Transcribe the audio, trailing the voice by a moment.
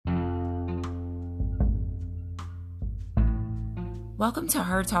Welcome to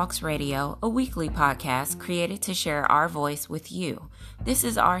Her Talks Radio, a weekly podcast created to share our voice with you. This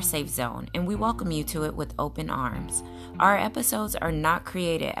is our safe zone, and we welcome you to it with open arms. Our episodes are not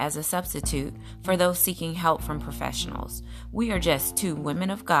created as a substitute for those seeking help from professionals. We are just two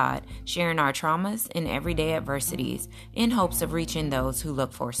women of God sharing our traumas and everyday adversities in hopes of reaching those who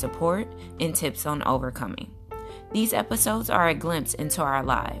look for support and tips on overcoming. These episodes are a glimpse into our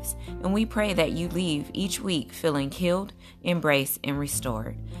lives, and we pray that you leave each week feeling healed, embraced, and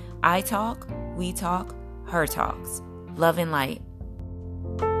restored. I talk, we talk, her talks. Love and light.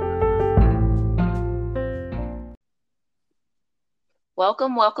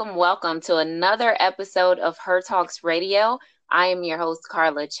 Welcome to another episode of Her Talks Radio. I am your host,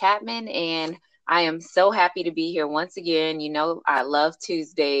 Carla Chapman, and I am so happy to be here once again. You know, I love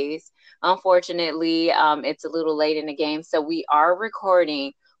Tuesdays. Unfortunately, it's a little late in the game, so we are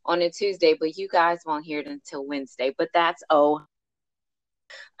recording on a Tuesday, but you guys won't hear it until Wednesday, but that's I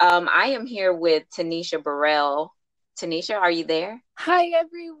am here with Tanisha Burrell. Tanisha, are you there? Hi,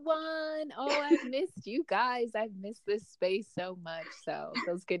 everyone. Oh, I've missed you guys. I've missed this space so much, so it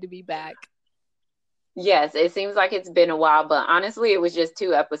feels good to be back. Yes, it seems like it's been a while, but honestly, it was just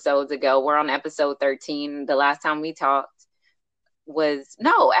 2 episodes ago. We're on episode 13. The last time we talked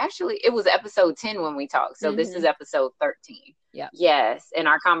it was episode 10 when we talked. So This is episode 13. Yeah. Yes. And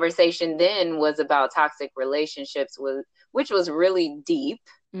our conversation then was about toxic relationships, which was really deep.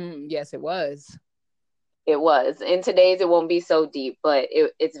 Yes, it was. It was. In today's, it won't be so deep, but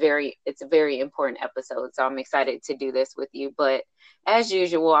it's a very important episode. So I'm excited to do this with you. But as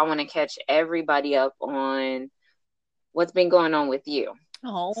usual, I want to catch everybody up on what's been going on with you.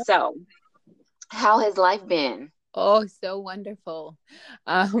 Oh. So how has life been? Oh, so wonderful.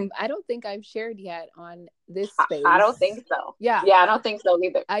 I don't think I've shared yet on this space. I don't think so. Yeah, I don't think so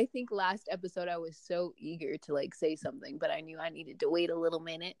either. I think last episode I was so eager to say something, but I knew I needed to wait a little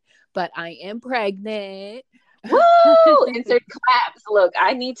minute. But I am pregnant. Woo! Insert claps. Look,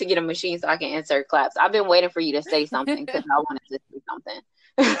 I need to get a machine so I can insert claps. I've been waiting for you to say something because I wanted to say something.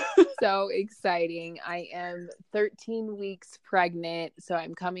 So exciting. I am 13 weeks pregnant, so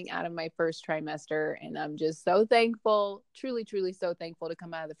I'm coming out of my first trimester, and I'm just so thankful, truly so thankful to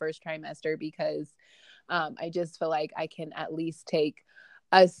come out of the first trimester because I just feel like I can at least take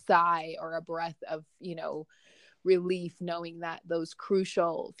a sigh or a breath of, relief knowing that those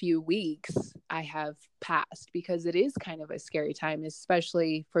crucial few weeks I have passed, because it is kind of a scary time,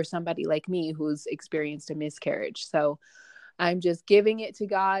 especially for somebody like me who's experienced a miscarriage. So I'm just giving it to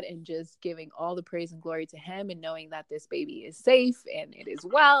God and just giving all the praise and glory to him, and knowing that this baby is safe and it is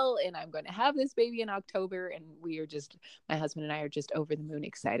well, and I'm going to have this baby in October, and my husband and I are just over the moon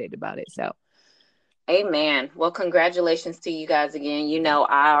excited about it. So amen. Well, congratulations to you guys again.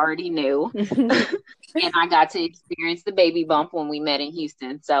 I already knew and I got to experience the baby bump when we met in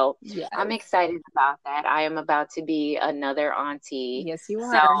Houston. So yes. I'm excited about that. I am about to be another auntie. Yes, you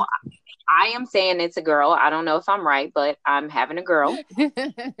are. So I am saying it's a girl. I don't know if I'm right, but I'm having a girl.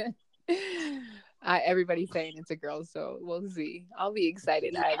 Everybody's saying it's a girl, so we'll see. I'll be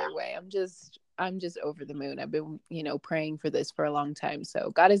excited either way. I'm just over the moon. I've been, praying for this for a long time.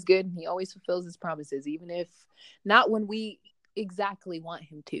 So God is good. He always fulfills his promises, even if not when we exactly want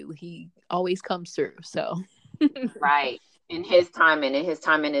him to. He always comes through. So right. And his timing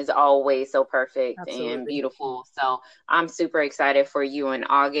is always so perfect. Absolutely. And beautiful. So I'm super excited for you in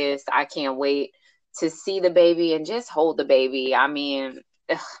August. I can't wait to see the baby and just hold the baby. I mean,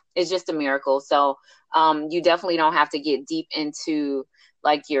 it's just a miracle. So you definitely don't have to get deep into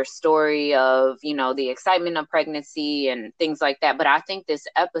your story of, the excitement of pregnancy and things like that. But I think this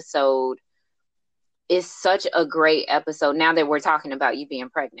episode is such a great episode now that we're talking about you being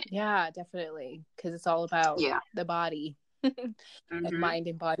pregnant. Yeah, definitely. Because it's all about the body. And mind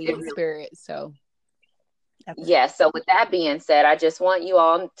and body and spirit. So so with that being said, I just want you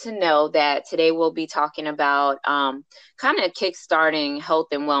all to know that today we'll be talking about kind of kickstarting health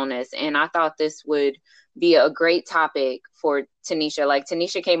and wellness. And I thought this would be a great topic for Tanisha.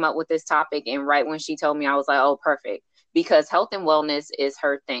 Tanisha came up with this topic, and right when she told me, I was like, oh, perfect, because health and wellness is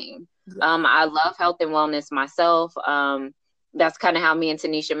her thing. I love health and wellness myself. That's kind of how me and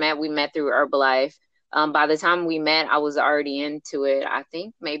Tanisha met. We met through Herbalife. By the time we met, I was already into it, I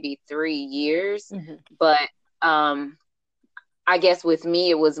think maybe 3 years. But I guess with me,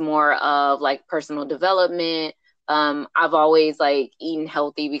 it was more of personal development. I've always eaten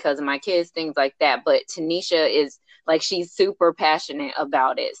healthy because of my kids, things like that. But Tanisha is she's super passionate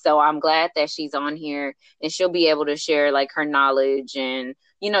about it. So I'm glad that she's on here, and she'll be able to share her knowledge and,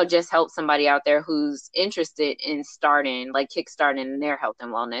 just help somebody out there who's interested in kickstarting their health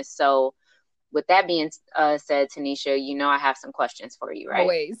and wellness. So with that being said, Tanisha, you know I have some questions for you, right?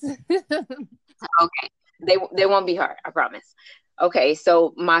 Always. Okay. They won't be hard, I promise. Okay,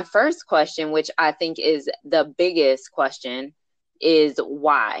 so my first question, which I think is the biggest question, is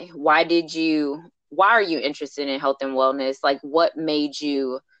why? Why are you interested in health and wellness? Like, what made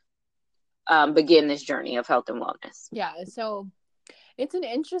you begin this journey of health and wellness? Yeah, so it's an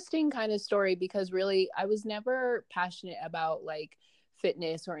interesting kind of story because really I was never passionate about like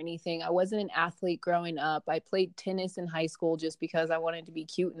fitness or anything. I wasn't an athlete growing up. I played tennis in high school just because I wanted to be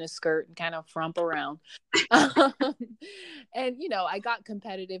cute in a skirt and kind of frump around. And I got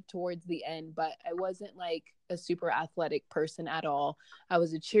competitive towards the end, but I wasn't like a super athletic person at all. I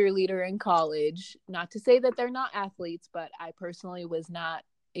was a cheerleader in college. Not to say that they're not athletes, but I personally was not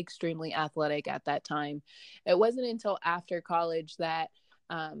extremely athletic at that time. It wasn't until after college that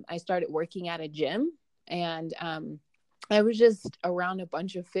I started working at a gym, and I was just around a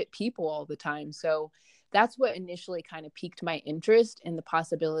bunch of fit people all the time. So that's what initially kind of piqued my interest in the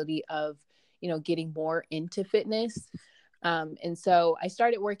possibility of, getting more into fitness. And so I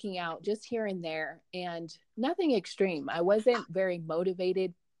started working out just here and there, and nothing extreme. I wasn't very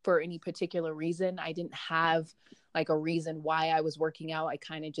motivated for any particular reason. I didn't have like a reason why I was working out. I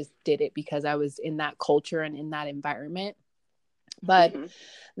kind of just did it because I was in that culture and in that environment. But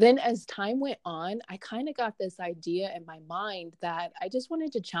then as time went on, I kind of got this idea in my mind that I just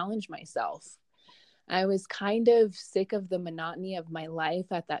wanted to challenge myself. I was kind of sick of the monotony of my life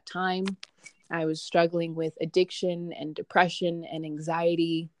at that time. I was struggling with addiction and depression and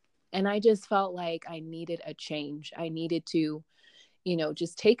anxiety. And I just felt like I needed a change. I needed to,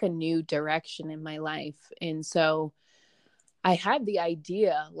 just take a new direction in my life. And so I had the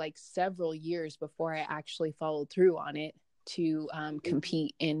idea like several years before I actually followed through on it to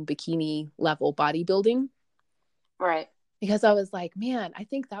compete in bikini level bodybuilding. Right. Because I was like, man, I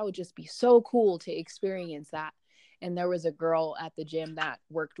think that would just be so cool to experience that. And there was a girl at the gym that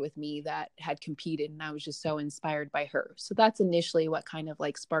worked with me that had competed, and I was just so inspired by her. So that's initially what kind of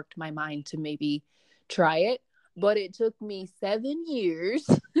like sparked my mind to maybe try it. But it took me 7 years.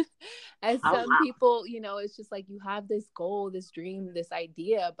 As some people, it's just like you have this goal, this dream, this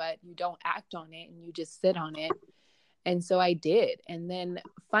idea, but you don't act on it and you just sit on it. And so I did. And then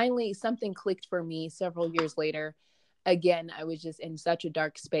finally something clicked for me several years later. Again, I was just in such a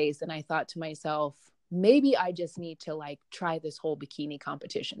dark space, and I thought to myself, maybe I just need to like try this whole bikini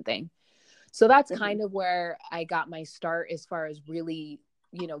competition thing. So that's kind of where I got my start as far as really,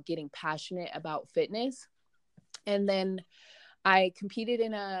 getting passionate about fitness. And then I competed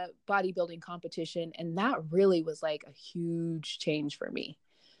in a bodybuilding competition, and that really was like a huge change for me.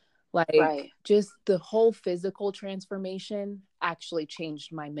 Like just the whole physical transformation actually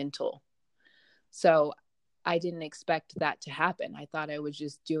changed my mental. So I didn't expect that to happen. I thought I was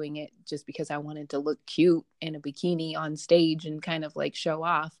just doing it just because I wanted to look cute in a bikini on stage and kind of like show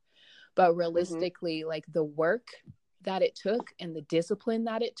off. But realistically, like the work that it took and the discipline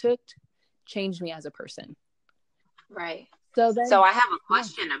that it took changed me as a person. Right. So I have a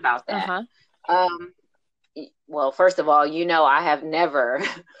question about that. Well, first of all, I have never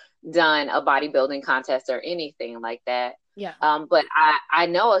done a bodybuilding contest or anything like that. Yeah. But I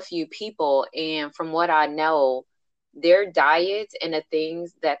know a few people, and from what I know, their diets and the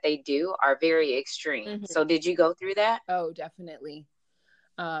things that they do are very extreme. So did you go through that? Oh, definitely.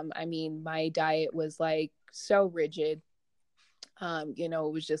 I mean, my diet was like so rigid. It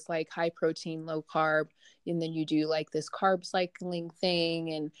was just like high protein, low carb. And then you do like this carb cycling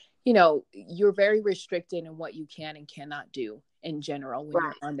thing. And, you're very restricted in what you can and cannot do in general when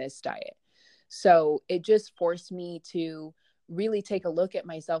you're on this diet. So it just forced me to really take a look at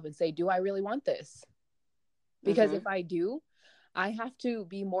myself and say, do I really want this? Because if I do, I have to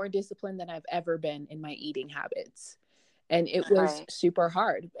be more disciplined than I've ever been in my eating habits. And it was super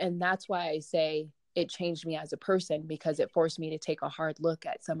hard. And that's why I say it changed me as a person, because it forced me to take a hard look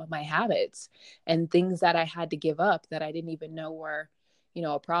at some of my habits and things that I had to give up that I didn't even know were,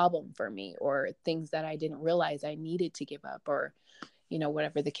 a problem for me, or things that I didn't realize I needed to give up, or,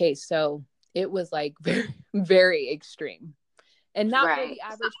 whatever the case. So it was like very, very extreme, and not for the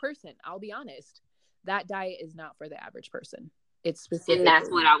average person. I'll be honest. That diet is not for the average person. It's specific. And that's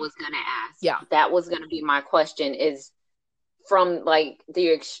what I was going to ask. Yeah. That was going to be my question, is from like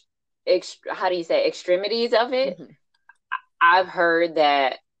the how do you say, extremities of it. I've heard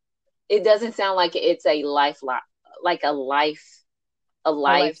that it doesn't sound like it's a lifestyle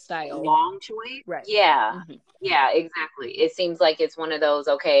long choice. Right. Yeah. Yeah, exactly. It seems like it's one of those,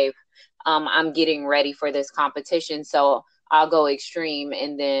 okay, I'm getting ready for this competition, so I'll go extreme,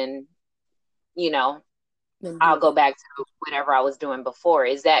 and then, I'll go back to whatever I was doing before.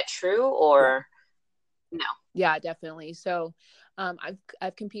 Is that true or no? Yeah, definitely. So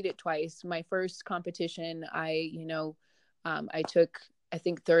I've competed twice. My first competition, I took, I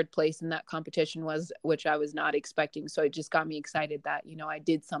think, third place in that competition, which I was not expecting. So it just got me excited that, I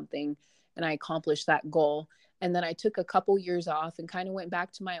did something and I accomplished that goal. And then I took a couple years off and kind of went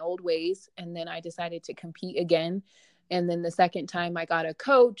back to my old ways. And then I decided to compete again. And then the second time I got a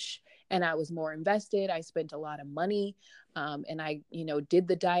coach and I was more invested. I spent a lot of money. And I, did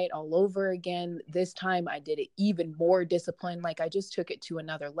the diet all over again. This time I did it even more disciplined. Like I just took it to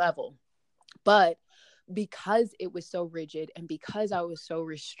another level. But because it was so rigid and because I was so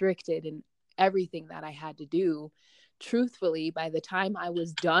restricted in everything that I had to do, truthfully, by the time I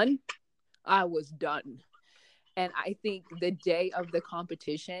was done, I was done. And I think the day of the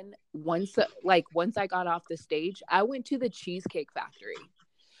competition, once I got off the stage, I went to the Cheesecake Factory.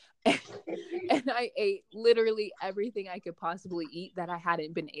 And I ate literally everything I could possibly eat that I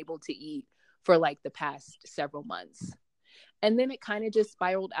hadn't been able to eat for like the past several months. And then it kind of just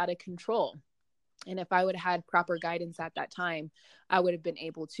spiraled out of control. And if I would have had proper guidance at that time, I would have been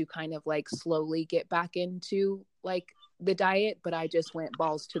able to kind of like slowly get back into like the diet. But I just went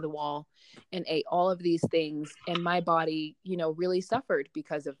balls to the wall and ate all of these things. And my body, really suffered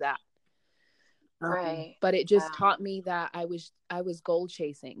because of that. Right. But it just taught me that I was goal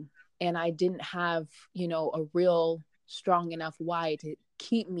chasing and I didn't have, a real strong enough why to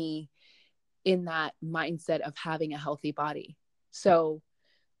keep me in that mindset of having a healthy body. So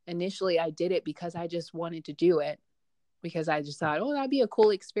initially I did it because I just wanted to do it because I just thought, oh, that'd be a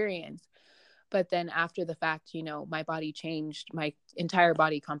cool experience. But then after the fact, my body changed, my entire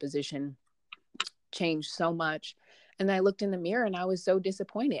body composition changed so much. And I looked in the mirror and I was so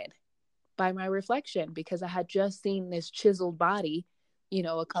disappointed by my reflection because I had just seen this chiseled body,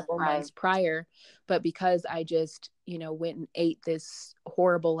 a couple months prior. But because I just, went and ate this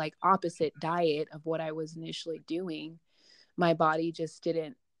horrible, like opposite diet of what I was initially doing, my body just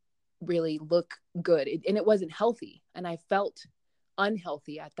didn't really look good. And it wasn't healthy. And I felt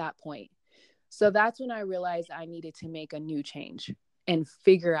unhealthy at that point. So that's when I realized I needed to make a new change and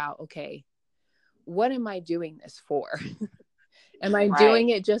figure out, okay, what am I doing this for? Am I doing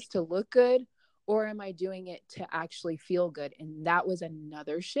it just to look good or am I doing it to actually feel good? And that was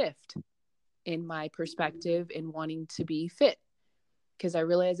another shift in my perspective in wanting to be fit because I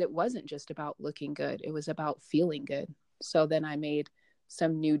realized it wasn't just about looking good. It was about feeling good. So then I made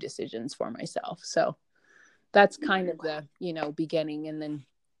some new decisions for myself. So that's kind of the, beginning. And then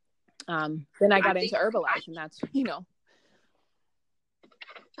I got into Herbalife and that's,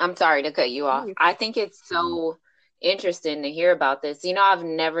 I'm sorry to cut you off. I think it's so interesting to hear about this. I've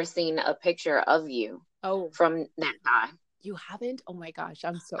never seen a picture of you from that time. You haven't? Oh my gosh,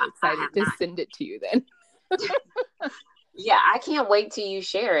 I'm so excited to send it to you then. Yeah, I can't wait till you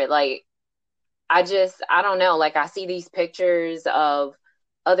share it. Like, I don't know. Like, I see these pictures of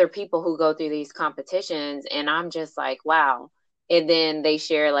other people who go through these competitions and I'm just like, wow. And then they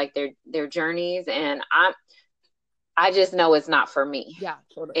share like their journeys and I just know it's not for me. Yeah,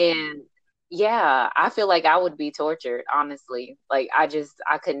 totally. And yeah, I feel like I would be tortured, honestly. Like I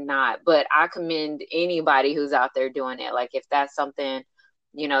could not, but I commend anybody who's out there doing it. Like if that's something,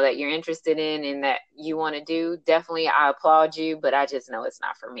 that you're interested in and that you want to do, definitely I applaud you, but I just know it's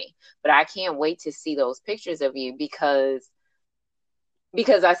not for me. But I can't wait to see those pictures of you because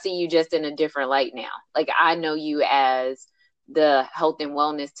I see you just in a different light now. Like I know you as the health and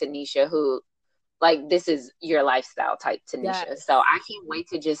wellness Tanisha who like this is your lifestyle type Tanisha. Yes. So I can't wait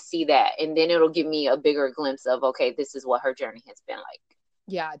to just see that. And then it'll give me a bigger glimpse of, okay, this is what her journey has been like.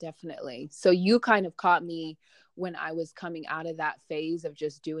 Yeah, definitely. So you kind of caught me when I was coming out of that phase of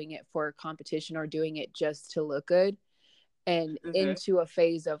just doing it for competition or doing it just to look good and into a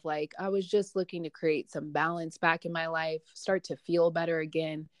phase of like, I was just looking to create some balance back in my life, start to feel better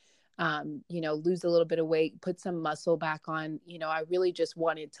again. Lose a little bit of weight, put some muscle back on. I really just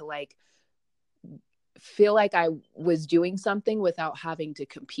wanted to like feel like I was doing something without having to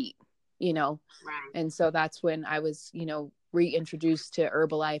compete, Right. And so that's when I was, reintroduced to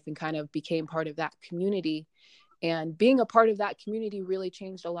Herbalife and kind of became part of that community. And being a part of that community really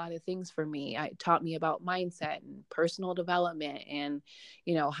changed a lot of things for me. It taught me about mindset and personal development and,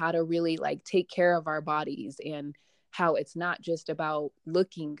 how to really like take care of our bodies and how it's not just about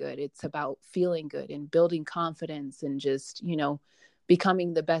looking good. It's about feeling good and building confidence and just,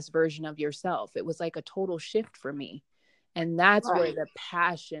 becoming the best version of yourself. It was like a total shift for me. And that's where the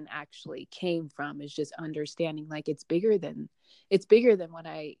passion actually came from, is just understanding like it's bigger than what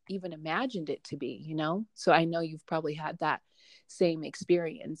I even imagined it to be, So I know you've probably had that same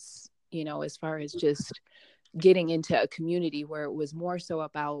experience, as far as just getting into a community where it was more so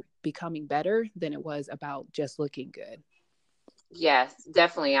about becoming better than it was about just looking good. Yes,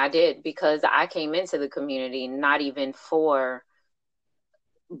 definitely I did, because I came into the community not even for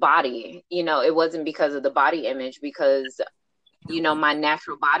body. It wasn't because of the body image, because my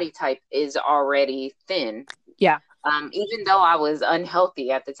natural body type is already thin. Yeah. Even though I was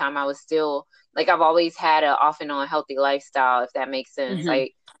unhealthy at the time, I was still like, I've always had an off and on healthy lifestyle, if that makes sense.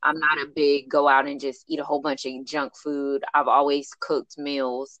 Like, I'm not a big go out and just eat a whole bunch of junk food. I've always cooked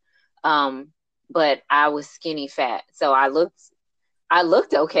meals. But I was skinny fat. So I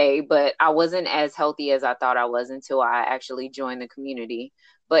looked okay, but I wasn't as healthy as I thought I was until I actually joined the community.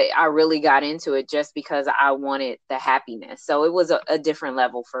 But I really got into it just because I wanted the happiness. So it was a different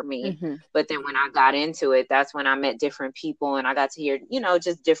level for me. But then when I got into it, that's when I met different people and I got to hear,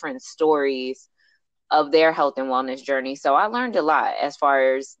 just different stories of their health and wellness journey. So I learned a lot as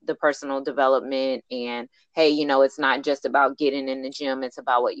far as the personal development and, hey, it's not just about getting in the gym. It's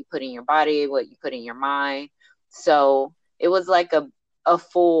about what you put in your body, what you put in your mind. So it was like a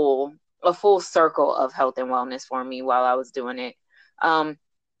full circle of health and wellness for me while I was doing it.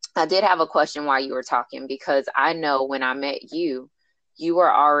 I did have a question while you were talking, because I know when I met you, you were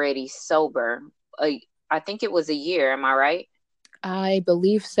already sober. I think it was a year. Am I right? I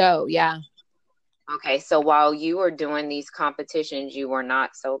believe so. Yeah. Okay. So while you were doing these competitions, you were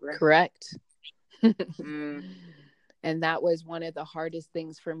not sober? Correct. And that was one of the hardest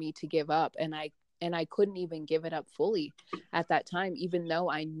things for me to give up. And I couldn't even give it up fully at that time, even though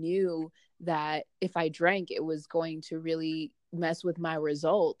I knew that if I drank, it was going to really mess with my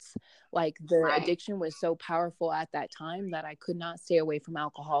results. Like, the addiction was so powerful at that time that I could not stay away from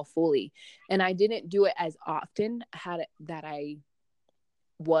alcohol fully. And I didn't do it as often that I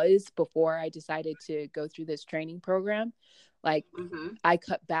was before I decided to go through this training program. Like, I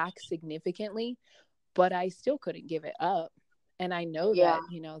cut back significantly, but I still couldn't give it up. And I know that,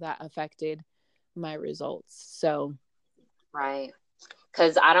 that affected my results. So. Right.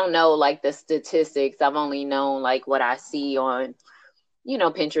 Because I don't know, like, the statistics. I've only known, like, what I see on,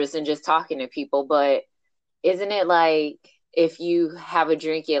 Pinterest and just talking to people. But isn't it like, if you have a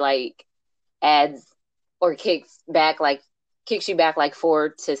drink, it, like, adds or kicks you back like 4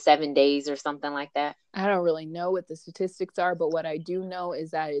 to 7 days or something like that? I don't really know what the statistics are, but what I do know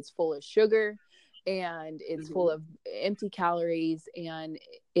is that it's full of sugar and it's full of empty calories, and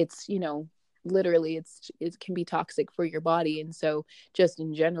it's, literally it can be toxic for your body. And so just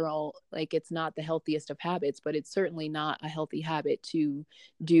in general, like, it's not the healthiest of habits, but it's certainly not a healthy habit to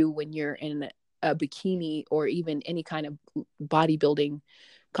do when you're in a bikini or even any kind of bodybuilding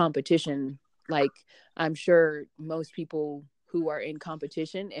competition. Like, I'm sure most people who are in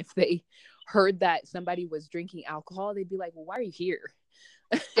competition, if they heard that somebody was drinking alcohol, they'd be like, well, why are you here?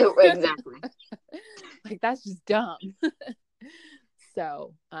 Exactly. Like, that's just dumb.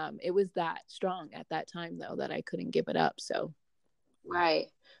 So it was that strong at that time, though, that I couldn't give it up. So. Right.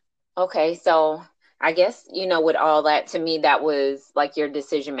 Okay. So I guess, with all that, to me, that was like your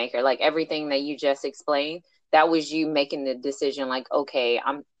decision maker. Like, everything that you just explained, that was you making the decision, like, okay,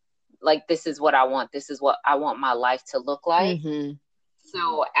 I'm like, this is what I want. This is what I want my life to look like.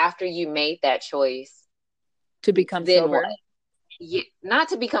 So after you made that choice to become sober, not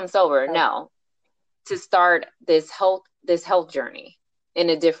to become sober, no, to start this health journey in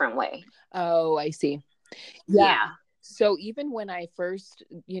a different way. Oh, I see. Yeah. So even when I first,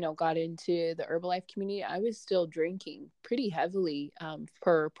 got into the Herbalife community, I was still drinking pretty heavily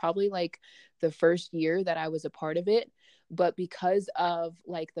for probably like the first year that I was a part of it. But because of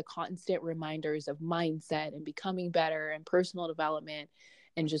like the constant reminders of mindset and becoming better and personal development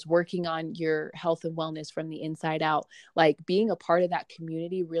and just working on your health and wellness from the inside out, like, being a part of that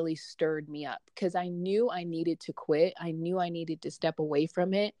community really stirred me up, because I knew I needed to quit. I knew I needed to step away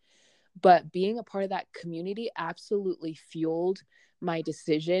from it. But being a part of that community absolutely fueled my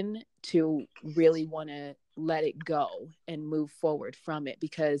decision to really want to let it go and move forward from it,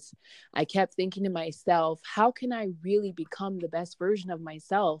 because I kept thinking to myself, how can I really become the best version of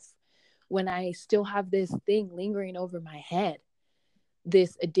myself when I still have this thing lingering over my head?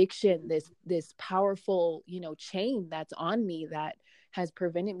 This addiction, this powerful, chain that's on me that has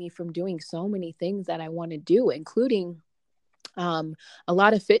prevented me from doing so many things that I want to do, including a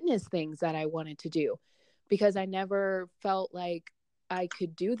lot of fitness things that I wanted to do, because I never felt like I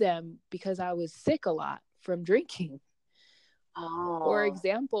could do them because I was sick a lot from drinking. For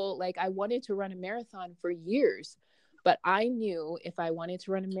example, like, I wanted to run a marathon for years, but I knew if I wanted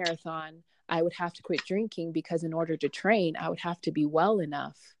to run a marathon, I would have to quit drinking, because in order to train, I would have to be well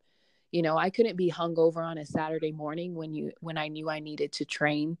enough. I couldn't be hungover on a Saturday morning when I knew I needed to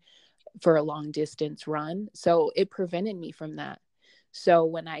train for a long distance run. So it prevented me from that. So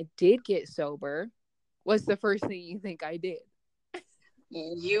when I did get sober, what's the first thing you think I did?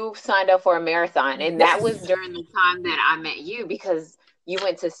 You signed up for a marathon, and that was during the time that I met you because you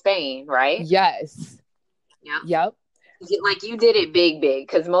went to Spain, right? Yes. Yep. Like you did it big,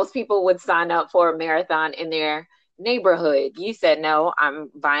 because most people would sign up for a marathon in their neighborhood. You said, no,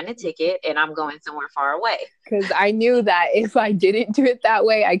 I'm buying a ticket and I'm going somewhere far away. Because I knew that if I didn't do it that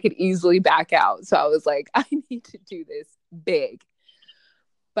way, I could easily back out. So I was like, I need to do this big.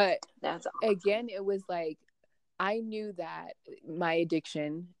 But that's awesome. Again, it was like, I knew that my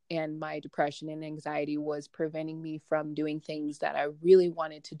addiction and my depression and anxiety was preventing me from doing things that I really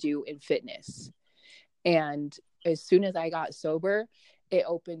wanted to do in fitness. And as soon as I got sober, it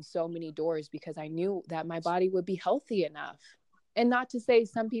opened so many doors because I knew that my body would be healthy enough. And not to say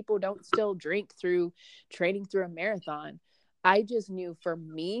some people don't still drink through training through a marathon. I just knew for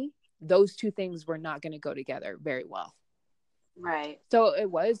me, those two things were not going to go together very well. Right. So it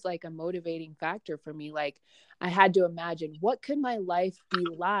was like a motivating factor for me. Like I had to imagine, what could my life be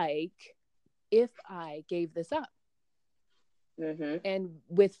like if I gave this up? Mm-hmm. And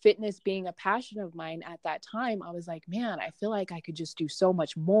with fitness being a passion of mine at that time, I was like, man, I feel like I could just do so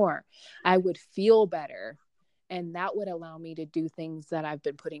much more. I would feel better. And that would allow me to do things that I've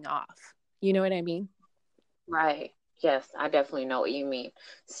been putting off. You know what I mean? Right. Yes, I definitely know what you mean.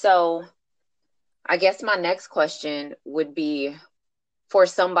 So I guess my next question would be for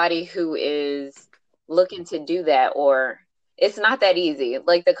somebody who is looking to do that, or it's not that easy.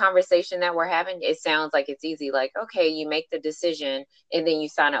 Like the conversation that we're having, it sounds like it's easy. Like, okay, you make the decision and then you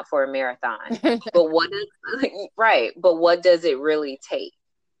sign up for a marathon. But what does it really take?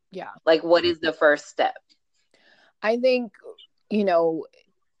 Yeah. Like, what is the first step? I think,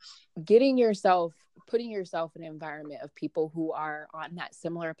 putting yourself in an environment of people who are on that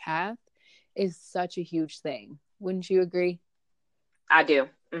similar path is such a huge thing. Wouldn't you agree? I do.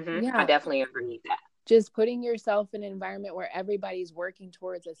 Mm-hmm. Yeah. I definitely agree with that. Just putting yourself in an environment where everybody's working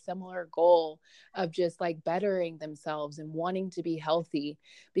towards a similar goal of just like bettering themselves and wanting to be healthy.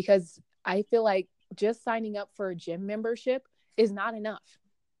 Because I feel like just signing up for a gym membership is not enough.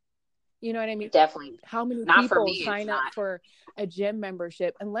 You know what I mean? Definitely. How many people sign up for a gym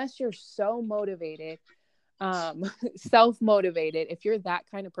membership unless you're so motivated, self-motivated? If you're that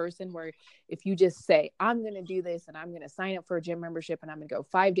kind of person where if you just say, I'm going to do this and I'm going to sign up for a gym membership and I'm going to go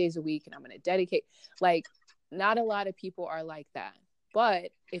 5 days a week and I'm going to dedicate, like not a lot of people are like that.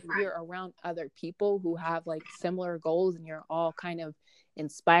 But if you're around other people who have like similar goals and you're all kind of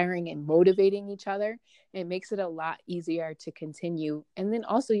inspiring and motivating each other, it makes it a lot easier to continue. And then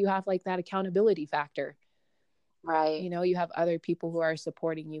also you have like that accountability factor. Right. You have other people who are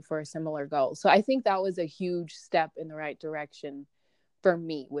supporting you for a similar goal. So I think that was a huge step in the right direction for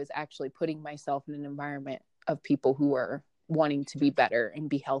me, was actually putting myself in an environment of people who are wanting to be better and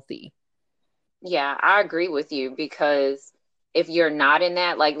be healthy. Yeah, I agree with you, because if you're not in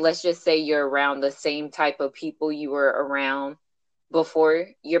that, like, let's just say you're around the same type of people you were around before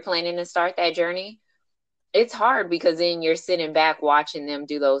you're planning to start that journey, it's hard because then you're sitting back watching them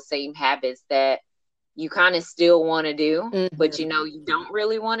do those same habits that you kind of still want to do, Mm-hmm. but you don't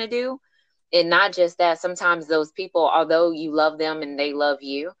really want to do. And not just that, sometimes those people, although you love them and they love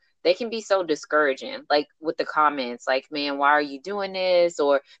you, they can be so discouraging, like with the comments, like, man, why are you doing this?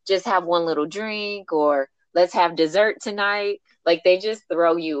 Or just have one little drink, or let's have dessert tonight. Like they just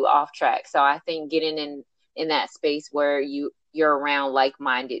throw you off track. So I think getting in that space where you're around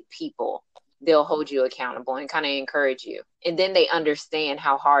like-minded people, they'll hold you accountable and kind of encourage you. And then they understand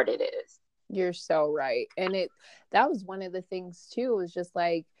how hard it is. You're so right. And that was one of the things too, was just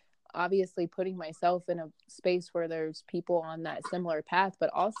like, obviously putting myself in a space where there's people on that similar path, but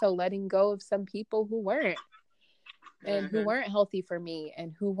also letting go of some people who weren't, and who weren't healthy for me,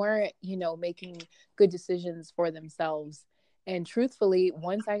 and who weren't, making good decisions for themselves. And truthfully,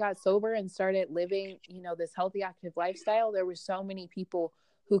 once I got sober and started living, this healthy, active lifestyle, there were so many people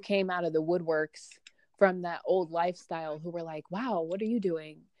who came out of the woodworks from that old lifestyle who were like, wow, what are you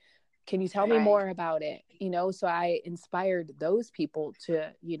doing? Can you tell me more about it? So I inspired those people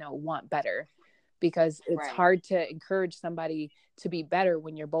to, want better, because it's hard to encourage somebody to be better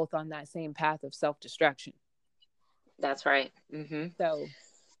when you're both on that same path of self-destruction. That's right. Mm-hmm.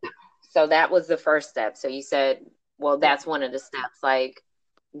 So that was the first step. So you said, well, that's one of the steps, like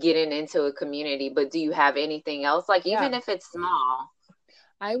getting into a community. But do you have anything else? Like, even if it's small?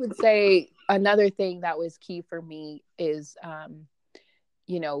 I would say another thing that was key for me is,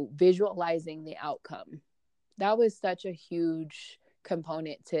 visualizing the outcome. That was such a huge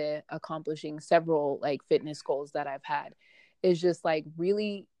component to accomplishing several like fitness goals that I've had, is just like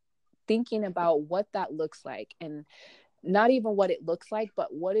really thinking about what that looks like, and not even what it looks like,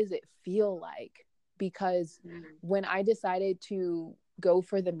 but what does it feel like? Because when I decided to go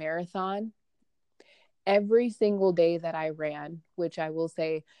for the marathon, every single day that I ran, which I will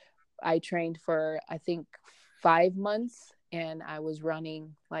say I trained for, I think, 5 months, and I was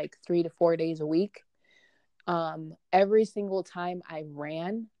running like 3 to 4 days a week. Every single time I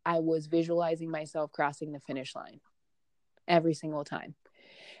ran, I was visualizing myself crossing the finish line every single time.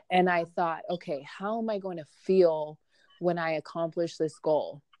 And I thought, okay, how am I going to feel when I accomplish this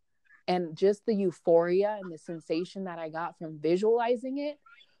goal? And just the euphoria and the sensation that I got from visualizing it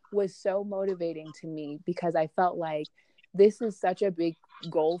was so motivating to me, because I felt like this is such a big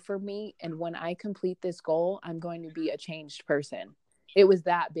goal for me. And when I complete this goal, I'm going to be a changed person. It was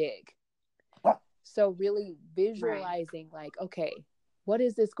that big. So really visualizing like, okay, what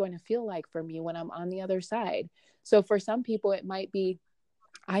is this going to feel like for me when I'm on the other side? So for some people, it might be,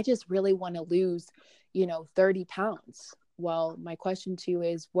 I just really want to lose, 30 pounds. Well, my question to you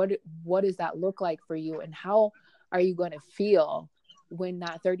is, what does that look like for you? And how are you going to feel when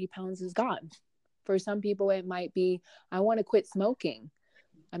that 30 pounds is gone? For some people, it might be, I want to quit smoking.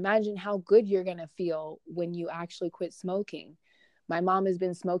 Imagine how good you're going to feel when you actually quit smoking. My mom has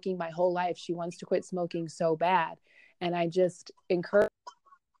been smoking my whole life. She wants to quit smoking so bad. And I just encourage.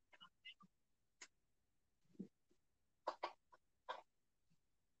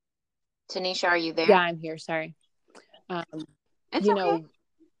 Tanisha, are you there? Yeah, I'm here. Sorry. Okay.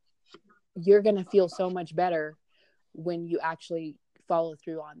 You're going to feel so much better when you actually follow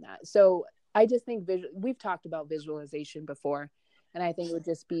through on that. So I just think we've talked about visualization before, and I think it would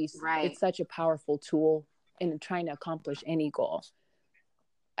just be, it's such a powerful tool in trying to accomplish any goal.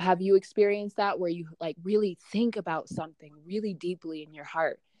 Have you experienced that, where you like really think about something really deeply in your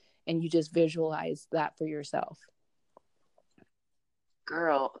heart and you just visualize that for yourself?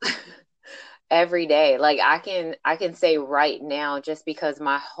 Girl, every day. Like I can say right now, just because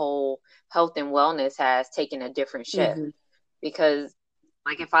my whole health and wellness has taken a different shift. Because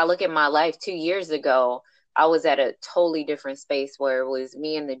like if I look at my life 2 years ago, I was at a totally different space where it was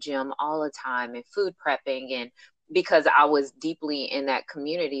me in the gym all the time and food prepping, and because I was deeply in that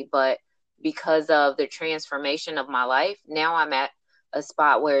community. But because of the transformation of my life, now I'm at a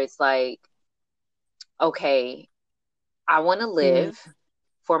spot where it's like, okay, I want to live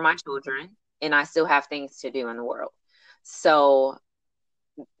for my children, and I still have things to do in the world. So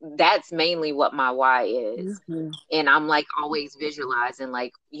that's mainly what my why is. And I'm like always visualizing,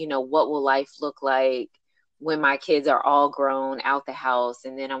 like, what will life look like when my kids are all grown out the house,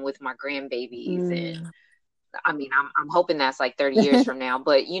 and then I'm with my grandbabies. And I mean, I'm hoping that's like 30 years from now,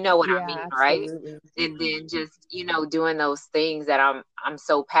 but you know what I mean, right? Absolutely. And then just, doing those things that I'm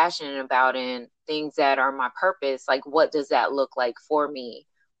so passionate about, and things that are my purpose. Like, what does that look like for me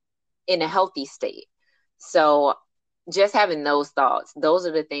in a healthy state? So just having those thoughts, those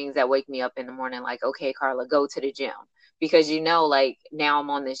are the things that wake me up in the morning. Like, okay, Carla, go to the gym, because, like now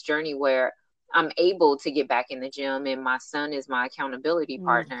I'm on this journey where I'm able to get back in the gym, and my son is my accountability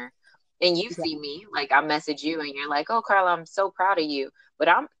partner. And you see me, like I message you and you're like, oh, Carla, I'm so proud of you. But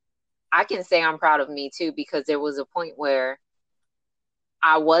I can say I'm proud of me too, because there was a point where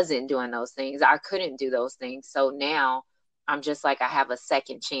I wasn't doing those things. I couldn't do those things. So now I'm just like, I have a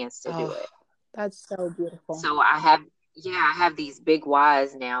second chance to do it. That's so beautiful. So I have these big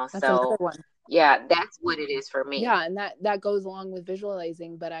whys now. That's another one. Yeah, that's what it is for me. Yeah, and that goes along with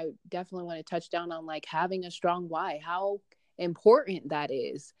visualizing, but I definitely want to touch down on like having a strong why, how important that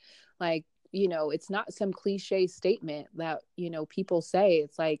is. Like, it's not some cliche statement that, people say.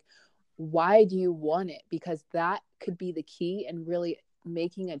 It's like, why do you want it? Because that could be the key in really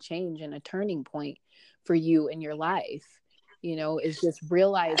making a change and a turning point for you in your life, is just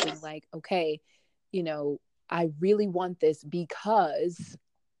realizing like, okay, I really want this because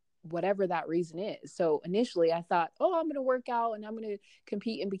whatever that reason is. So initially I thought, oh, I'm going to work out and I'm going to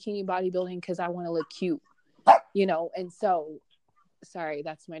compete in bikini bodybuilding because I want to look cute, and so, sorry,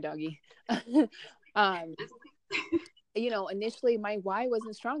 that's my doggy. Initially my why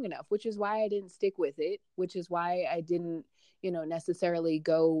wasn't strong enough, which is why I didn't stick with it, which is why I didn't, necessarily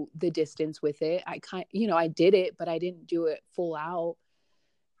go the distance with it. I did it, but I didn't do it full out.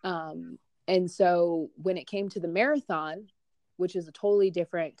 And so when it came to the marathon, which is a totally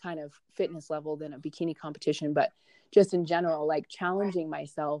different kind of fitness level than a bikini competition, but just in general, like challenging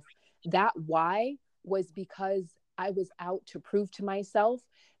myself, that why was because I was out to prove to myself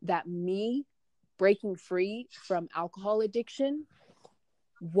that me breaking free from alcohol addiction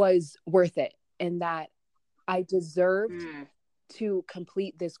was worth it, and that I deserved to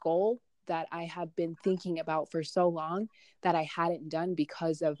complete this goal that I have been thinking about for so long that I hadn't done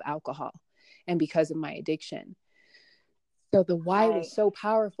because of alcohol and because of my addiction. So the why was so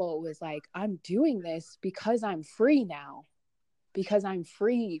powerful. It was like, I'm doing this because I'm free now, because I'm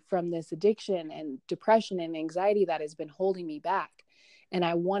free from this addiction and depression and anxiety that has been holding me back. And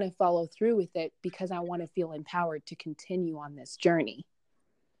I want to follow through with it because I want to feel empowered to continue on this journey.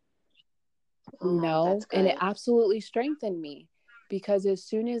 And it absolutely strengthened me, because as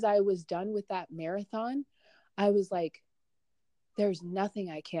soon as I was done with that marathon, I was like, there's nothing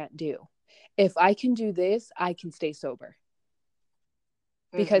I can't do. If I can do this, I can stay sober.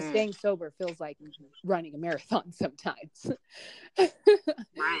 Because staying sober feels like running a marathon sometimes.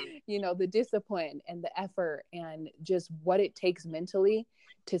 Right. You know, the discipline and the effort and just what it takes mentally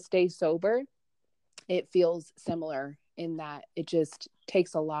to stay sober, it feels similar in that it just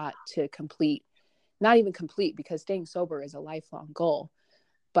takes a lot to complete. Not even complete, because staying sober is a lifelong goal.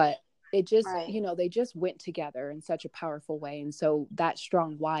 But it just, you know, they just went together in such a powerful way. And so that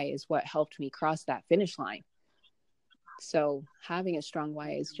strong why is what helped me cross that finish line. So having a strong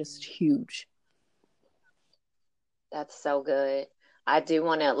why is just huge. That's so good. I do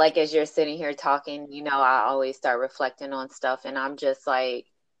want to, like, as you're sitting here talking, you know, I always start reflecting on stuff, and I'm just like,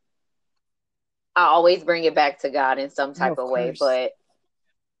 I always bring it back to God in some type of way. But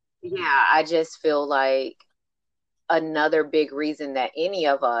yeah, I just feel like another big reason that any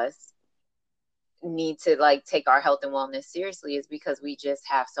of us need to like take our health and wellness seriously is because we just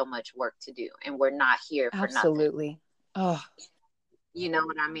have so much work to do, and we're not here for nothing. Absolutely. Oh, you know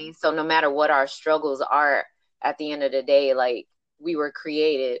what I mean? So no matter what our struggles are, at the end of the day, like, we were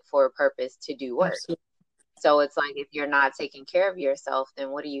created for a purpose to do work. Absolutely. So it's like, if you're not taking care of yourself, then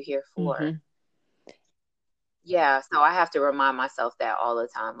what are you here for? Yeah. So I have to remind myself that all the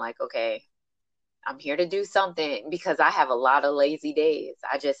time. Like, okay, I'm here to do something, because I have a lot of lazy days.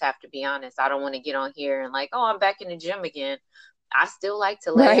 I just have to be honest. I don't want to get on here and like, oh, I'm back in the gym again. I still like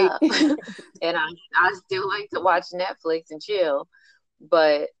to lay up and I still like to watch Netflix and chill,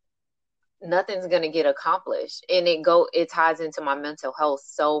 but nothing's going to get accomplished. And it ties into my mental health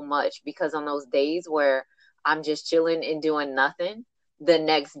so much, because on those days where I'm just chilling and doing nothing, the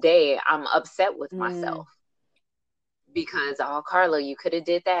next day I'm upset with myself, because, oh, Carla, you could have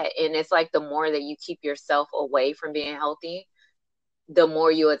did that. And it's like, the more that you keep yourself away from being healthy, the more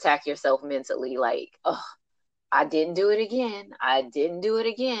you attack yourself mentally. Like, oh, I didn't do it again. I didn't do it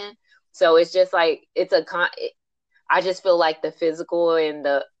again. So it's just like, I just feel like the physical and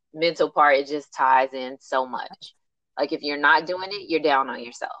the mental part, it just ties in so much. Like, if you're not doing it, you're down on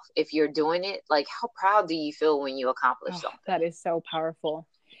yourself. If you're doing it, like, how proud do you feel when you accomplish something? That is so powerful.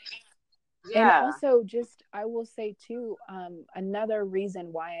 Yeah. And also, just, I will say too, another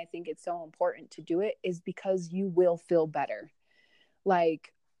reason why I think it's so important to do it is because you will feel better.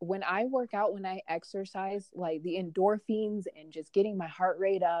 Like, when I work out, when I exercise, like the endorphins and just getting my heart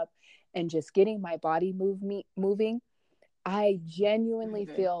rate up and just getting my body moving, I genuinely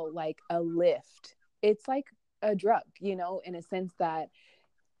feel like a lift. It's like a drug, you know, in a sense that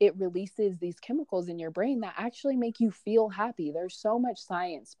it releases these chemicals in your brain that actually make you feel happy. There's so much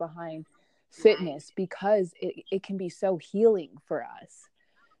science behind fitness because it can be so healing for us.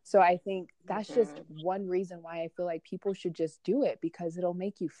 So I think that's just one reason why I feel like people should just do it, because it'll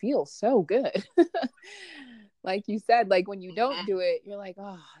make you feel so good. Like you said, like when you don't do it, you're like,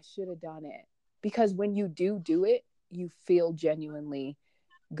 oh, I should have done it. Because when you do it, you feel genuinely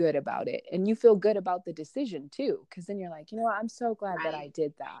good about it. And you feel good about the decision too. Because then you're like, you know what? I'm so glad that I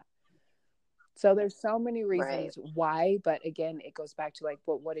did that. So there's so many reasons why. But again, it goes back to like,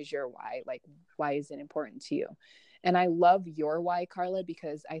 what is your why? Like, why is it important to you? And I love your why, Carla,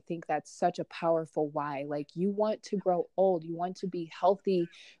 because I think that's such a powerful why. Like, you want to grow old. You want to be healthy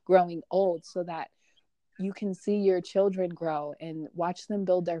growing old, so that you can see your children grow and watch them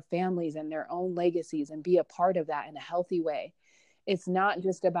build their families and their own legacies and be a part of that in a healthy way. It's not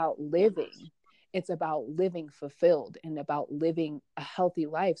just about living. It's about living fulfilled and about living a healthy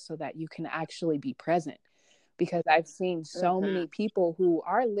life so that you can actually be present. Because I've seen so many people who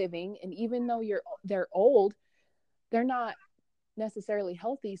are living, and even though they're old, they're not necessarily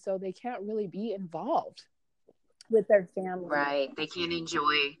healthy, so they can't really be involved with their family. Right. They can't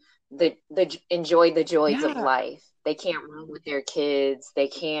enjoy the joys of life. They can't run with their kids. They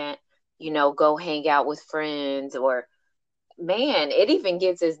can't, go hang out with friends, or, man, it even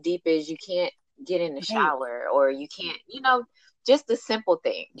gets as deep as you can't get in the shower, or you can't, just the simple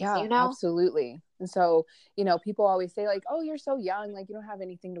things. Yeah, absolutely. And so, people always say like, oh, you're so young, like you don't have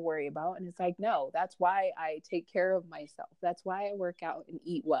anything to worry about. And it's like, no, that's why I take care of myself. That's why I work out and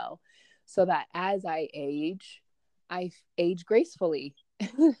eat well, so that as I age gracefully.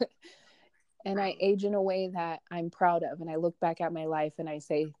 and I age in a way that I'm proud of. And I look back at my life and I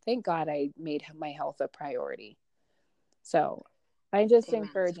say, thank God I made my health a priority. So I just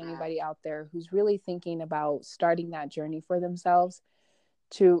encourage anybody out there who's really thinking about starting that journey for themselves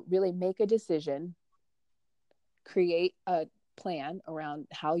to really make a decision, create a plan around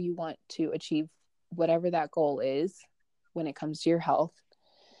how you want to achieve whatever that goal is when it comes to your health.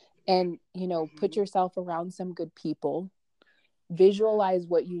 And, you know, put yourself around some good people, visualize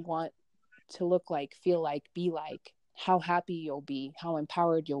what you want to look like, feel like, be like, how happy you'll be, how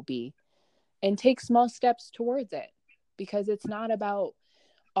empowered you'll be, and take small steps towards it, because it's not about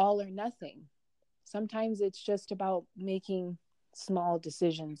all or nothing. Sometimes it's just about making small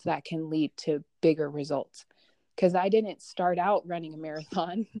decisions that can lead to bigger results. Because I didn't start out running a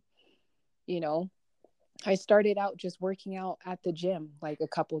marathon, you know, I started out just working out at the gym like a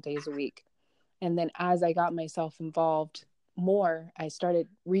couple days a week. And then as I got myself involved more, I started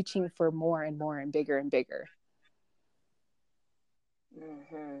reaching for more and more and bigger and bigger.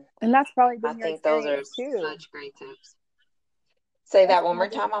 And that's probably been your experience too. Those are such great tips. Say that one more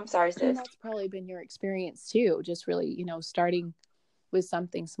time. I'm sorry, sis. That's probably been your experience too. Just really, you know, starting with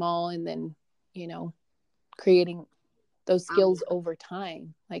something small and then, you know, creating those skills over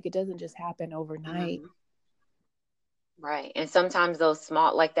time. Like it doesn't just happen overnight. Right. And sometimes those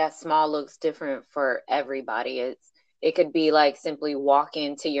small, like that small looks different for everybody. It could be like simply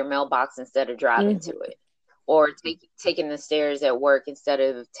walking to your mailbox instead of driving to it, or taking the stairs at work instead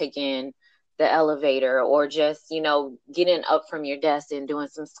of taking the elevator, or just, you know, getting up from your desk and doing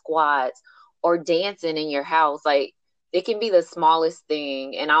some squats or dancing in your house. Like it can be the smallest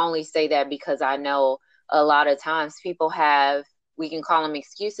thing. And I only say that because I know a lot of times people we can call them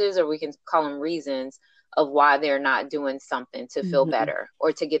excuses or we can call them reasons of why they're not doing something to feel better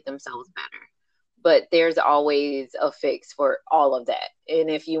or to get themselves better. But there's always a fix for all of that. And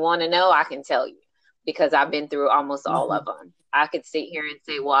if you want to know, I can tell you, because I've been through almost all of them. I could sit here and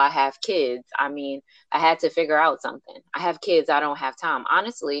say, well, I have kids. I mean, I had to figure out something. I have kids. I don't have time.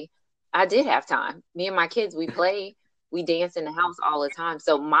 Honestly, I did have time. Me and my kids, we play, we dance in the house all the time.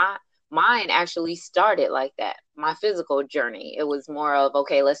 So mine actually started like that. My physical journey, it was more of,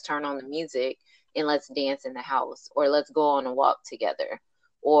 okay, let's turn on the music and let's dance in the house, or let's go on a walk together,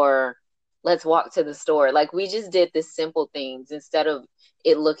 or let's walk to the store. Like we just did the simple things instead of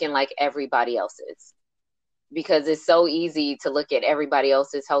it looking like everybody else's, because it's so easy to look at everybody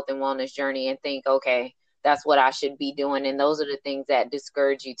else's health and wellness journey and think, okay, that's what I should be doing. And those are the things that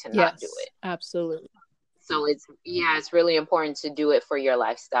discourage you to not do it. Absolutely. So it's really important to do it for your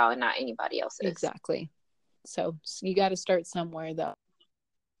lifestyle and not anybody else's. Exactly. So you got to start somewhere though.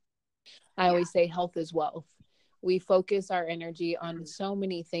 I always say health is wealth. We focus our energy on so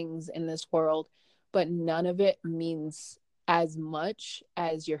many things in this world, but none of it means as much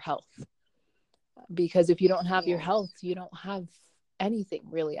as your health. Because if you don't have your health, you don't have anything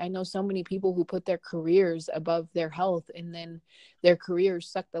really. I know so many people who put their careers above their health, and then their careers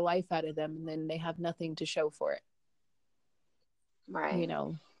suck the life out of them, and then they have nothing to show for it. Right. You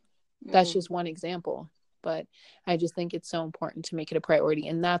know, that's just one example. But I just think it's so important to make it a priority.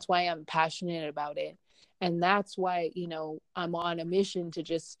 And that's why I'm passionate about it. And that's why, you know, I'm on a mission to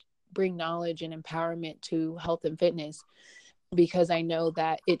just bring knowledge and empowerment to health and fitness, because I know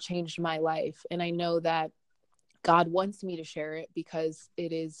that it changed my life. And I know that God wants me to share it because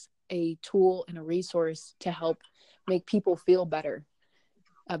it is a tool and a resource to help make people feel better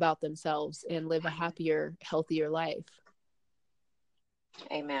about themselves and live a happier, healthier life.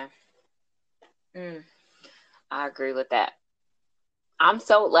 Amen. I agree with that. I'm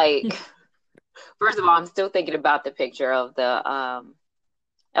so like, first of all, I'm still thinking about the picture of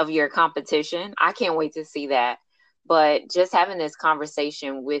of your competition. I can't wait to see that. But just having this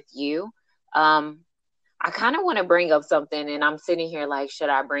conversation with you, I kind of want to bring up something, and I'm sitting here like, should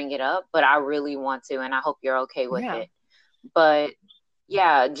I bring it up? But I really want to, and I hope you're okay with it. But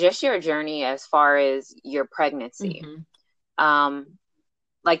yeah, just your journey as far as your pregnancy.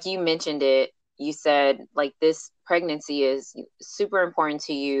 Like you mentioned it, you said like this pregnancy is super important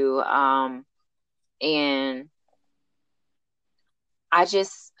to you. And I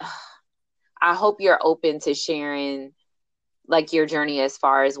hope you're open to sharing like your journey as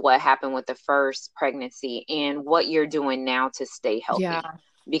far as what happened with the first pregnancy and what you're doing now to stay healthy.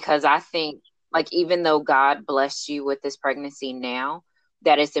 Because I think like, even though God blessed you with this pregnancy now,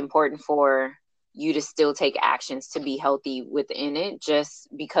 that it's important for you to still take actions to be healthy within it, just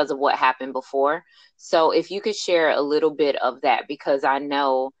because of what happened before. So if you could share a little bit of that, because I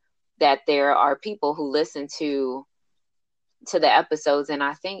know that there are people who listen to the episodes, and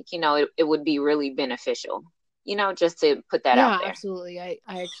I think, you know, it would be really beneficial. just to put that out there. Absolutely. I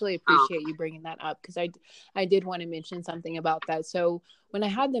actually appreciate you bringing that up, because I did want to mention something about that. So when I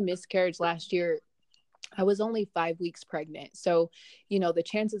had the miscarriage last year, I was only 5 weeks pregnant. So, the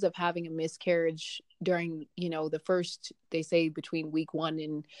chances of having a miscarriage during, the first, they say between week 1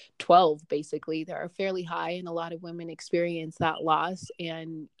 and 12, basically, they are fairly high. And a lot of women experience that loss,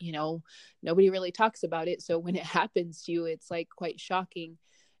 and, nobody really talks about it. So when it happens to you, it's like quite shocking.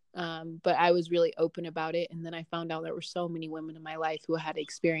 But I was really open about it. And then I found out there were so many women in my life who had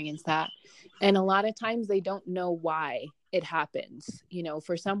experienced that. And a lot of times they don't know why it happens.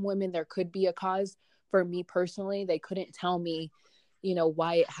 For some women, there could be a cause. For me personally, they couldn't tell me,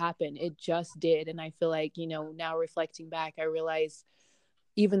 why it happened. It just did. And I feel like, now reflecting back, I realize,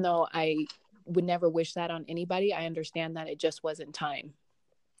 even though I would never wish that on anybody, I understand that it just wasn't time.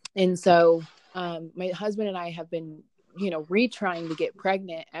 And so my husband and I have been, retrying to get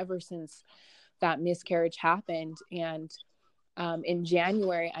pregnant ever since that miscarriage happened. And in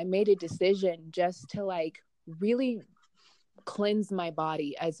January, I made a decision just to really cleanse my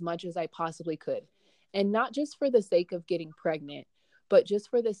body as much as I possibly could. And not just for the sake of getting pregnant, but just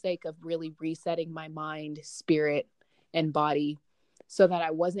for the sake of really resetting my mind, spirit, and body, so that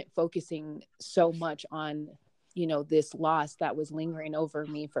I wasn't focusing so much on, this loss that was lingering over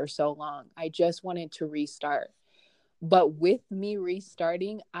me for so long. I just wanted to restart. But with me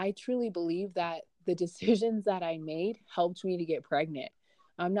restarting, I truly believe that the decisions that I made helped me to get pregnant.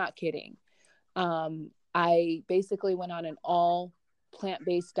 I'm not kidding. I basically went on an all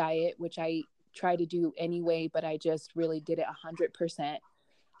plant-based diet, which I try to do anyway, but I just really did it 100%.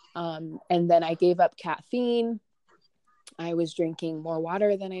 And then I gave up caffeine. I was drinking more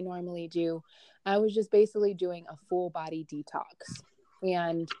water than I normally do. I was just basically doing a full body detox.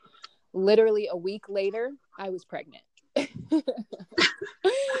 And literally a week later, I was pregnant.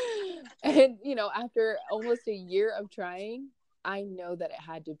 And, after almost a year of trying, I know that it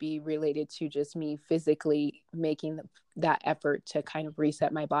had to be related to just me physically making that effort to kind of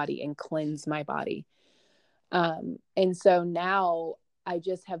reset my body and cleanse my body. And so now I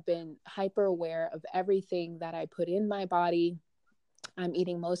just have been hyper aware of everything that I put in my body. I'm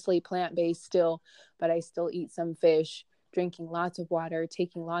eating mostly plant-based still, but I still eat some fish, drinking lots of water,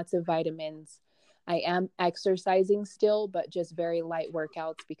 taking lots of vitamins. I am exercising still, but just very light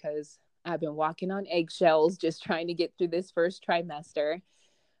workouts, because I've been walking on eggshells, just trying to get through this first trimester.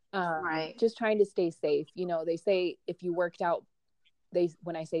 Right. Just trying to stay safe. They say if you worked out,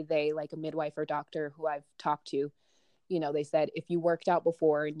 when I say they, like a midwife or doctor who I've talked to, they said, if you worked out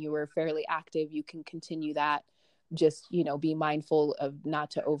before and you were fairly active, you can continue that. Just, be mindful of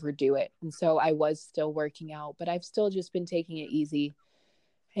not to overdo it. And so I was still working out, but I've still just been taking it easy.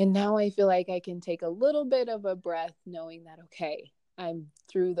 And now I feel like I can take a little bit of a breath, knowing that, okay, I'm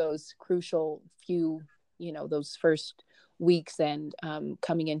through those crucial few, those first weeks and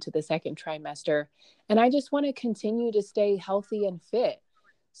coming into the second trimester. And I just want to continue to stay healthy and fit.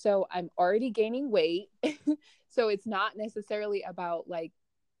 So I'm already gaining weight. So it's not necessarily about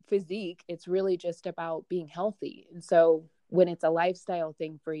physique. It's really just about being healthy. And so when it's a lifestyle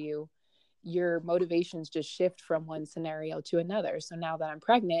thing for you, your motivations just shift from one scenario to another. So now that I'm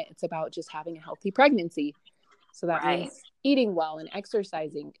pregnant, it's about just having a healthy pregnancy. So that means eating well and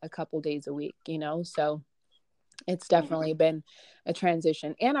exercising a couple days a week, so it's definitely been a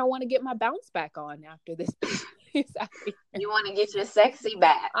transition. And I want to get my bounce back on after this. You want to get your sexy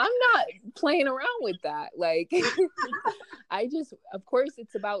back. I'm not playing around with that. Of course,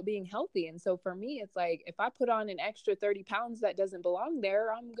 it's about being healthy. And so for me, it's like, if I put on an extra 30 pounds that doesn't belong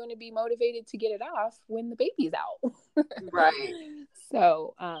there, I'm going to be motivated to get it off when the baby's out. Right.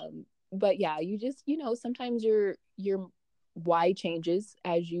 So, but yeah, you just, sometimes your why changes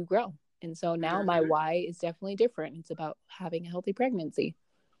as you grow. And so now my why is definitely different. It's about having a healthy pregnancy.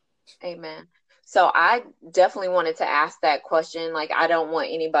 Amen. So I definitely wanted to ask that question. I don't want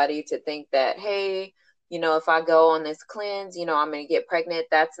anybody to think that, hey, if I go on this cleanse, I'm going to get pregnant.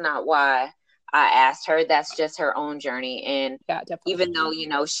 That's not why I asked her. That's just her own journey. And even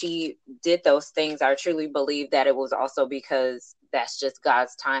though, she did those things, I truly believe that it was also because that's just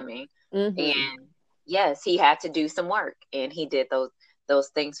God's timing. Mm-hmm. And yes, he had to do some work, and he did those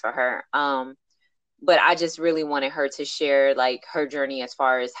things for her. But I just really wanted her to share her journey as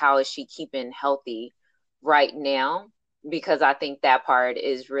far as how is she keeping healthy right now, because I think that part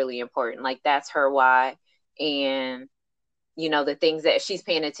is really important. That's her why, and the things that she's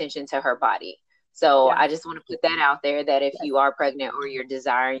paying attention to her body. So I just want to put that out there, that if you are pregnant or you're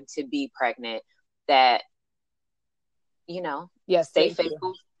desiring to be pregnant, that stay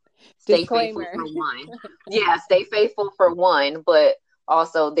faithful. Stay faithful for one. Yeah, stay faithful for one, but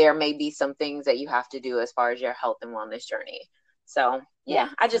also there may be some things that you have to do as far as your health and wellness journey. So yeah,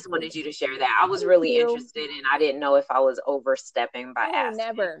 I just wanted you to share that. I was really interested, and I didn't know if I was overstepping by asking.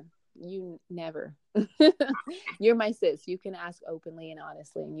 Never. You never. You're my sis. You can ask openly and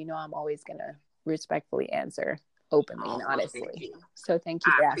honestly, and I'm always gonna respectfully answer openly and honestly. So thank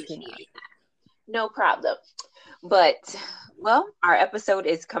you for asking that. No problem. But well, our episode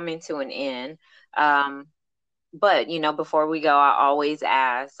is coming to an end. But before we go, I always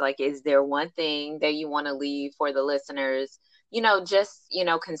ask, like, is there one thing that you want to leave for the listeners, just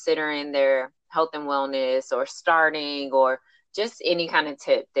considering their health and wellness, or starting, or just any kind of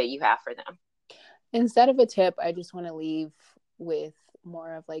tip that you have for them? Instead of a tip, I just want to leave with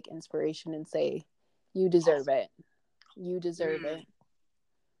more of like inspiration and say, you deserve it. You deserve it.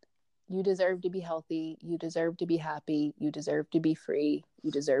 You deserve to be healthy. You deserve to be happy. You deserve to be free.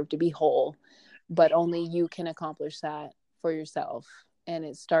 You deserve to be whole. But only you can accomplish that for yourself. And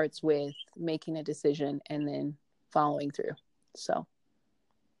it starts with making a decision and then following through. So.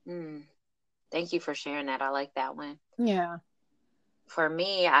 Thank you for sharing that. I like that one. Yeah. For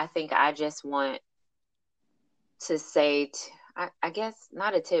me, I think I just want to say, I guess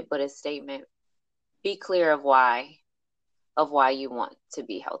not a tip, but a statement. Be clear of why you want to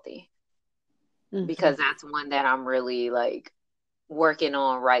be healthy. Because that's one that I'm really like working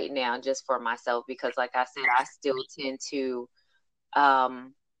on right now, just for myself, because like I said, I still tend to have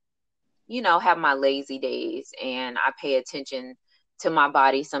my lazy days, and I pay attention to my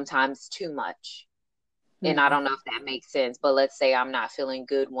body sometimes too much. And I don't know if that makes sense, but let's say I'm not feeling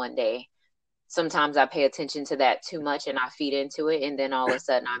good one day. Sometimes I pay attention to that too much and I feed into it, and then all of a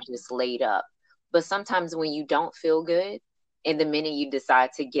sudden I'm just laid up. But sometimes when you don't feel good, and the minute you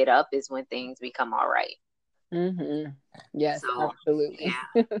decide to get up is when things become all right. Yes, so, absolutely.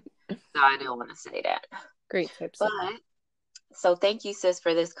 Yeah. So I don't want to say that. Great tips. But so thank you, sis,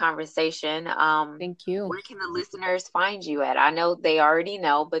 for this conversation. Thank you. Where can the listeners find you at? I know they already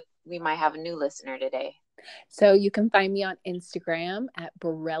know, but we might have a new listener today. So you can find me on Instagram at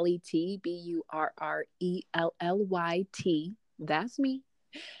Burrellyt, BURRELLYT. That's me.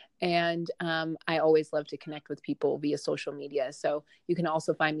 And I always love to connect with people via social media. So you can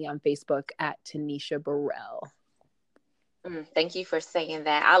also find me on Facebook at Tanisha Burrell. Thank you for saying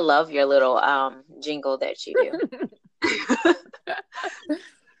that. I love your little jingle that you do.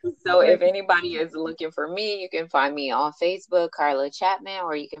 So if anybody is looking for me, you can find me on Facebook, Carla Chapman,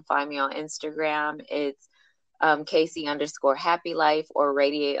 or you can find me on Instagram. It's Casey_Happy Life or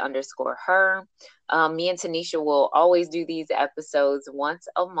Radiate_her. Me and Tanisha will always do these episodes once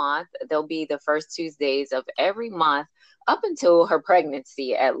a month. They'll be the first Tuesdays of every month up until her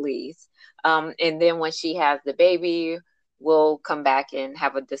pregnancy, at least. And then when she has the baby, we'll come back and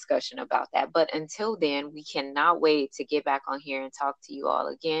have a discussion about that. But until then, we cannot wait to get back on here and talk to you all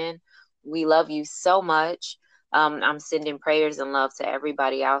again. We love you so much. I'm sending prayers and love to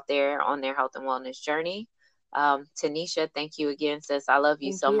everybody out there on their health and wellness journey. Tanisha, thank you again, sis. I love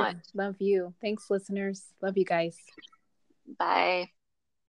you so much. Love you. Thanks, listeners. Love you guys. Bye.